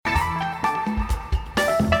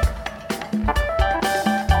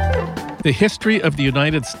The history of the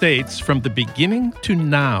United States from the beginning to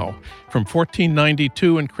now, from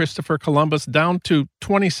 1492 and Christopher Columbus down to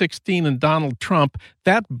 2016 and Donald Trump,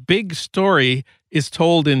 that big story is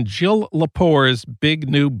told in Jill Lepore's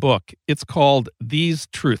big new book. It's called These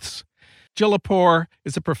Truths. Jill Lepore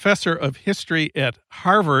is a professor of history at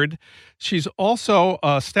Harvard. She's also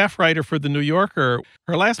a staff writer for The New Yorker.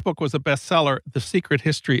 Her last book was a bestseller, The Secret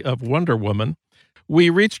History of Wonder Woman.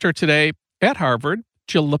 We reached her today at Harvard.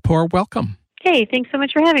 Jill Lepore, welcome. Hey, thanks so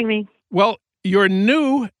much for having me. Well, your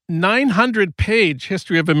new 900-page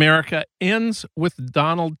History of America ends with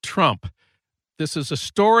Donald Trump. This is a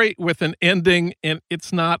story with an ending, and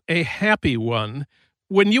it's not a happy one.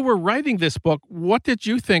 When you were writing this book, what did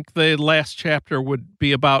you think the last chapter would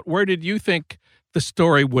be about? Where did you think the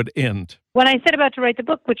story would end? When I set about to write the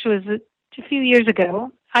book, which was a few years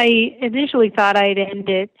ago, I initially thought I'd end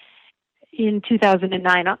it in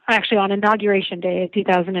 2009, actually on Inauguration Day of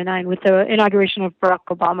 2009 with the inauguration of Barack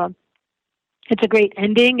Obama. It's a great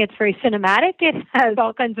ending. It's very cinematic. It has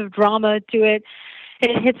all kinds of drama to it.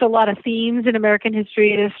 It hits a lot of themes in American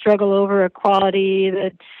history, the struggle over equality,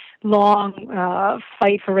 the long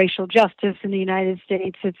fight for racial justice in the United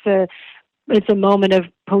States. It's a moment of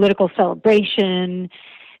political celebration.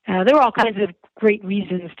 There were all kinds of great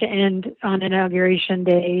reasons to end on Inauguration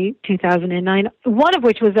Day 2009, one of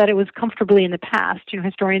which was that it was comfortably in the past. You know,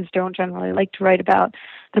 historians don't generally like to write about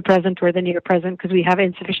the present or the near present because we have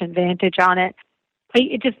insufficient vantage on it.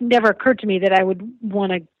 It just never occurred to me that I would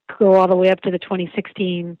want to go all the way up to the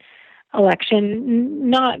 2016 election,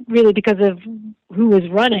 not really because of who was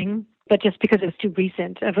running, but just because it was too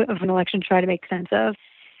recent of an election to try to make sense of.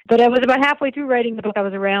 But I was about halfway through writing the book. I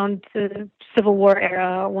was around the Civil War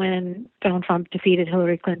era when Donald Trump defeated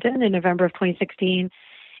Hillary Clinton in November of 2016.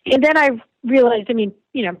 And then I realized,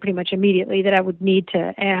 pretty much immediately that I would need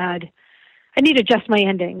to adjust my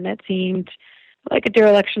ending. That seemed like a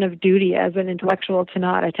dereliction of duty as an intellectual to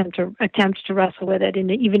not attempt to wrestle with it,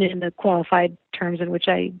 even in the qualified terms in which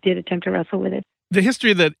I did attempt to wrestle with it. The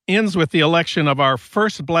history that ends with the election of our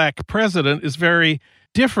first black president is very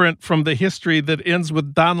different from the history that ends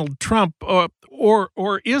with Donald Trump,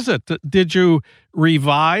 or is it? Did you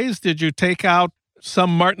revise? Did you take out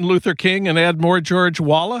some Martin Luther King and add more George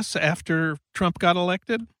Wallace after Trump got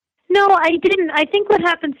elected? No, I didn't. I think what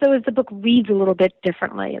happens, though, is the book reads a little bit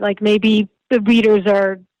differently. Like maybe the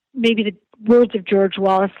words of George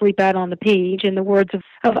Wallace sleep out on the page, and the words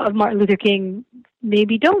of Martin Luther King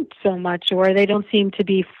maybe don't so much, or they don't seem to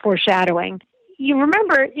be foreshadowing. You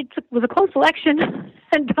remember, it was a close election,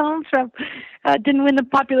 and Donald Trump didn't win the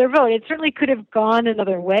popular vote. It certainly could have gone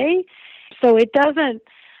another way. So it doesn't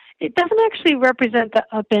actually represent the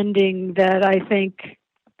upending that I think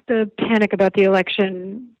the panic about the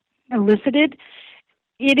election elicited.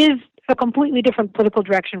 It is a completely different political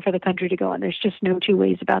direction for the country to go in. There's just no two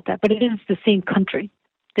ways about that. But it is the same country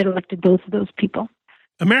that elected both of those people.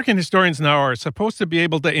 American historians now are supposed to be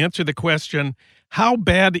able to answer the question, how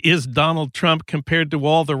bad is Donald Trump compared to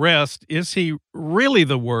all the rest? Is he really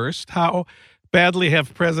the worst? How badly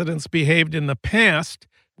have presidents behaved in the past?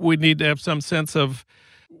 We need to have some sense of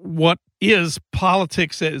what is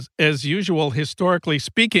politics as usual, historically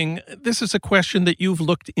speaking. This is a question that you've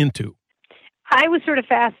looked into. I was sort of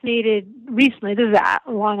fascinated recently, this is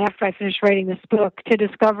long after I finished writing this book, to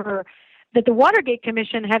discover that the Watergate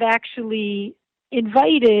Commission had actually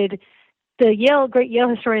invited the great Yale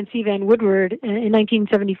historian C. Vann Woodward in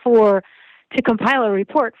 1974 to compile a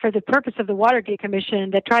report for the purpose of the Watergate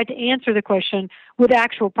Commission that tried to answer the question, with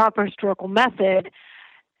actual proper historical method,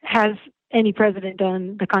 has any president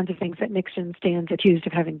done the kinds of things that Nixon stands accused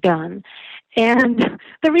of having done? And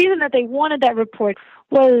the reason that they wanted that report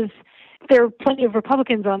was there were plenty of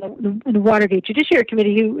Republicans on the Watergate Judiciary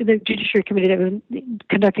Committee, the Judiciary Committee that was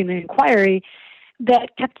conducting the inquiry,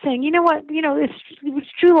 that kept saying, it's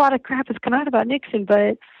true a lot of crap has come out about Nixon,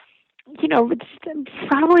 but, it's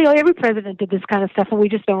probably every president did this kind of stuff and we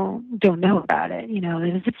just don't know about it.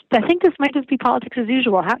 I think this might just be politics as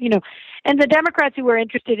usual. And the Democrats who were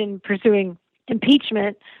interested in pursuing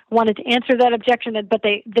impeachment wanted to answer that objection, but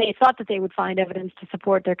they thought that they would find evidence to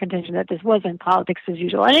support their contention that this wasn't politics as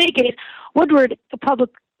usual. In any case, Woodward, a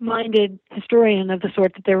public-minded historian of the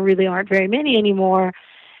sort that there really aren't very many anymore,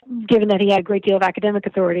 given that he had a great deal of academic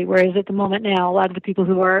authority, whereas at the moment now, a lot of the people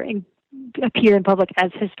who appear in public as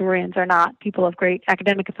historians are not people of great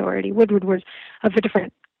academic authority. Woodward was of a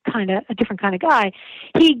different kind of guy.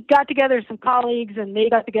 He got together some colleagues, and they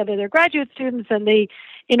got together their graduate students, and they,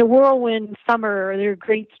 in a whirlwind summer, there are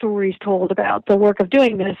great stories told about the work of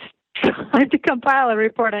doing this, trying to compile a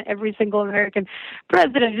report on every single American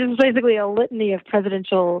president. It was basically a litany of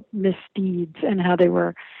presidential misdeeds and how they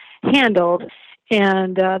were handled.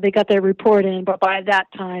 And they got their report in, but by that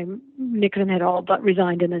time, Nixon had all but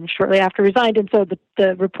resigned, and then shortly after resigned. And so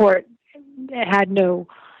the report had no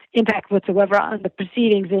impact whatsoever on the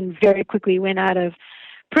proceedings and very quickly went out of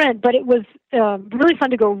print. But it was really fun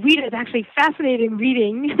to go read it. It's actually fascinating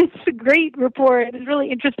reading. It's a great report. It's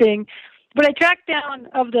really interesting. But I tracked down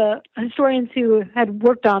of the historians who had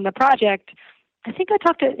worked on the project. I think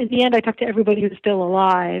in the end, I talked to everybody who's still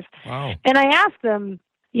alive. Wow. And I asked them,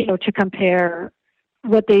 to compare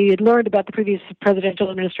what they had learned about the previous presidential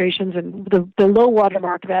administrations and the low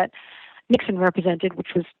watermark that Nixon represented, which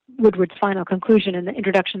was Woodward's final conclusion in the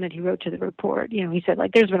introduction that he wrote to the report. He said,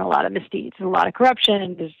 there's been a lot of misdeeds, there's a lot of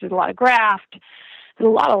corruption, there's a lot of graft, there's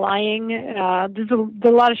a lot of lying, there's a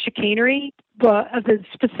lot of chicanery, but of the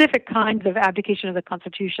specific kinds of abdication of the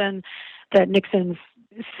Constitution that Nixon's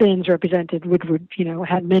sins represented, Woodward,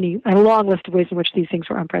 had a long list of ways in which these things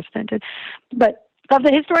were unprecedented. But of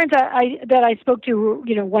the historians that I spoke to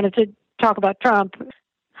who, wanted to talk about Trump,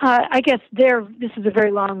 I guess this is a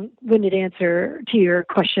very long-winded answer to your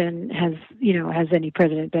question. Has any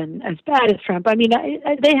president been as bad as Trump? I mean,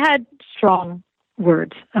 they had strong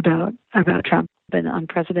words about Trump and the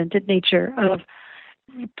unprecedented nature of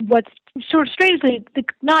what's sort of strangely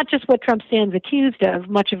not just what Trump stands accused of,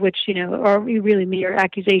 much of which, are really mere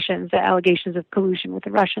accusations, the allegations of collusion with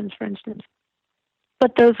the Russians, for instance,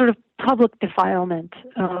 but those sort of public defilement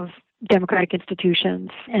of democratic institutions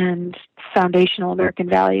and foundational American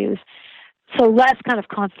values. So less kind of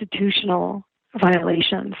constitutional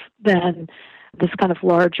violations than this kind of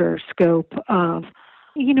larger scope of,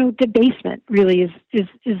 debasement really is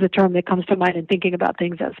the term that comes to mind in thinking about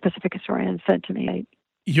things that specific historians said to me.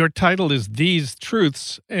 Your title is These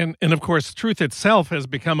Truths, and of course, truth itself has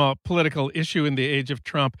become a political issue in the age of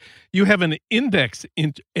Trump. You have an index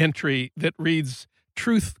entry that reads,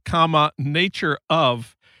 truth, nature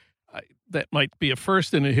of. That might be a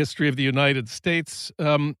first in the history of the United States.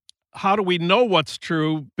 How do we know what's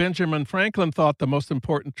true? Benjamin Franklin thought the most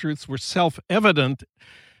important truths were self-evident.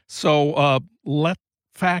 So let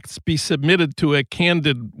facts be submitted to a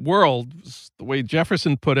candid world, is the way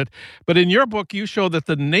Jefferson put it. But in your book, you show that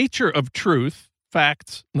the nature of truth,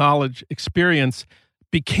 facts, knowledge, experience,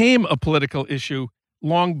 became a political issue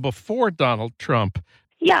long before Donald Trump.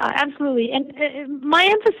 Yeah, absolutely. And my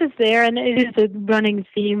emphasis there, and it is a running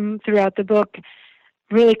theme throughout the book,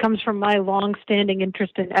 really comes from my long-standing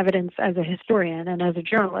interest in evidence as a historian and as a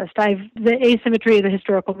journalist. The asymmetry of the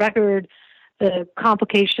historical record, the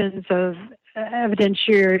complications of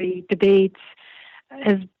evidentiary debates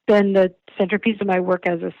has been the centerpiece of my work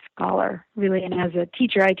as a scholar, really, and as a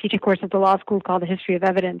teacher. I teach a course at the law school called The History of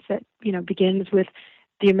Evidence that, begins with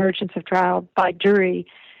the emergence of trial by jury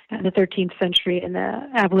in the 13th century and the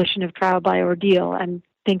abolition of trial by ordeal, and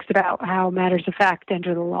thinks about how matters of fact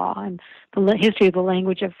enter the law and the history of the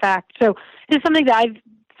language of fact. So it's something that I've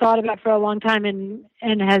thought about for a long time and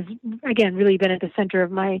has, again, really been at the center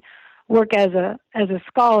of my work as a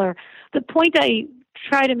scholar. The point I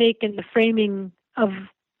try to make in the framing of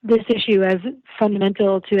this issue as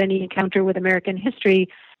fundamental to any encounter with American history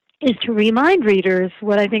is to remind readers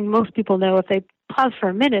what I think most people know if they pause for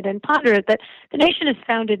a minute and ponder it, that the nation is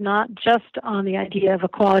founded not just on the idea of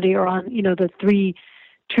equality or on, the three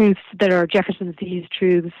truths that are Jefferson's these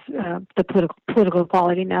truths, the political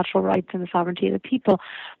equality, natural rights, and the sovereignty of the people,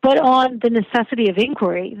 but on the necessity of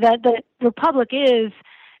inquiry, that the republic is,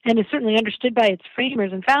 and is certainly understood by its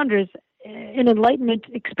framers and founders, an Enlightenment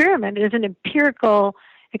experiment. It is an empirical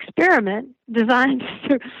experiment designed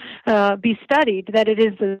to be studied, that it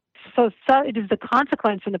is the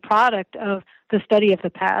consequence and the product of the study of the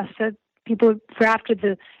past. That people drafted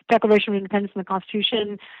the Declaration of Independence and the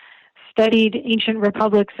Constitution, studied ancient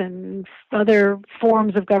republics and other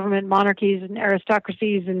forms of government, monarchies and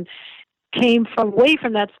aristocracies, and came away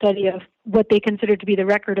from that study of what they considered to be the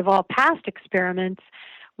record of all past experiments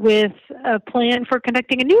with a plan for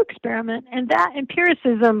conducting a new experiment. And that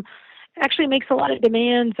empiricism actually makes a lot of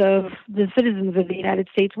demands of the citizens of the United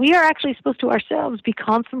States. We are actually supposed to ourselves be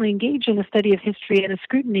constantly engaged in a study of history and a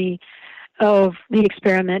scrutiny of the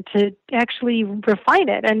experiment to actually refine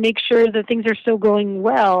it and make sure that things are still going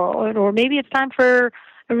well, or maybe it's time for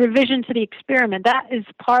a revision to the experiment. That is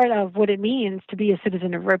part of what it means to be a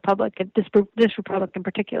citizen of a republic, this republic in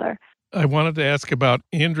particular. I wanted to ask about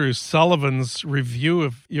Andrew Sullivan's review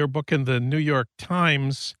of your book in the New York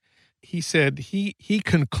Times. He said he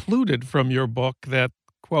concluded from your book that,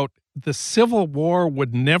 quote, the Civil War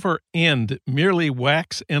would never end, merely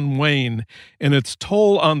wax and wane, and its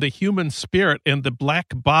toll on the human spirit and the black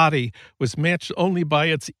body was matched only by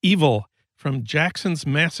its evil. from Jackson's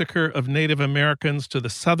massacre of Native Americans to the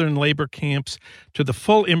Southern labor camps to the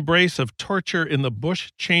full embrace of torture in the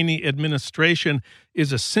Bush-Cheney administration,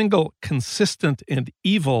 is a single, consistent, and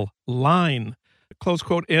evil line. Close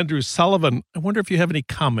quote, Andrew Sullivan. I wonder if you have any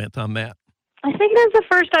comment on that. I think that's the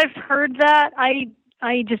first I've heard that.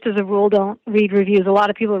 I just, as a rule, don't read reviews. A lot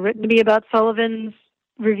of people have written to me about Sullivan's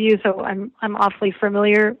review, so I'm awfully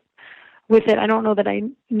familiar with it. I don't know that I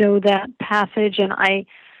know that passage, and I,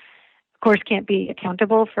 of course, can't be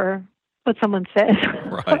accountable for what someone says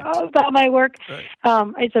about my work. Right.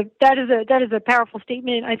 That is a powerful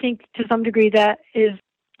statement. I think to some degree that is,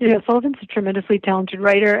 Sullivan's a tremendously talented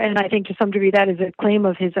writer, and I think to some degree that is a claim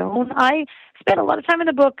of his own. I spent a lot of time in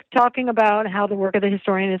the book talking about how the work of the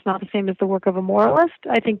historian is not the same as the work of a moralist.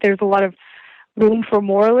 I think there's a lot of room for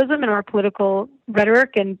moralism in our political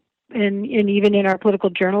rhetoric and even in our political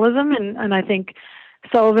journalism, and I think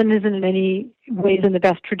Sullivan isn't in any ways in the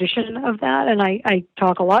best tradition of that, and I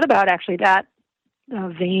talk a lot about actually that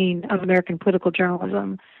vein of American political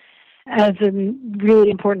journalism as a really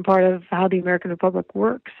important part of how the American Republic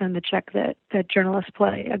works and the check that journalists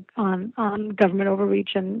play on government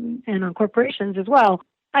overreach and on corporations as well.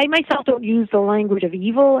 I myself don't use the language of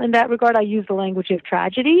evil in that regard. I use the language of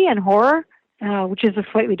tragedy and horror, which is a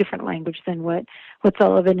slightly different language than what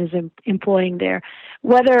Sullivan is employing there.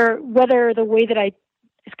 Whether the way that I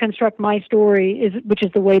construct my story which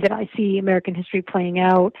is the way that I see American history playing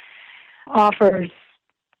out, offers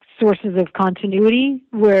sources of continuity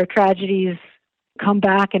where tragedies come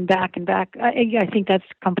back and back and back. I think that's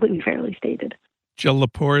completely fairly stated. Jill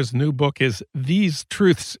Lepore's new book is These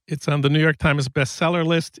Truths. It's on the New York Times bestseller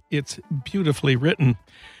list. It's beautifully written.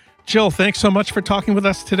 Jill, thanks so much for talking with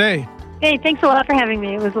us today. Hey, thanks a lot for having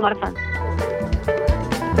me. It was a lot of fun.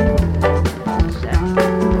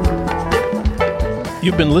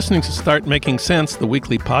 You've been listening to Start Making Sense, the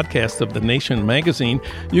weekly podcast of The Nation magazine.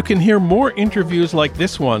 You can hear more interviews like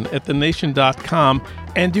this one at thenation.com,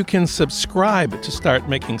 and you can subscribe to Start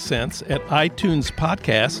Making Sense at iTunes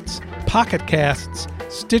Podcasts, Pocket Casts,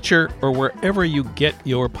 Stitcher, or wherever you get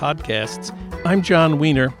your podcasts. I'm John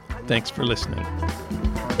Wiener. Thanks for listening.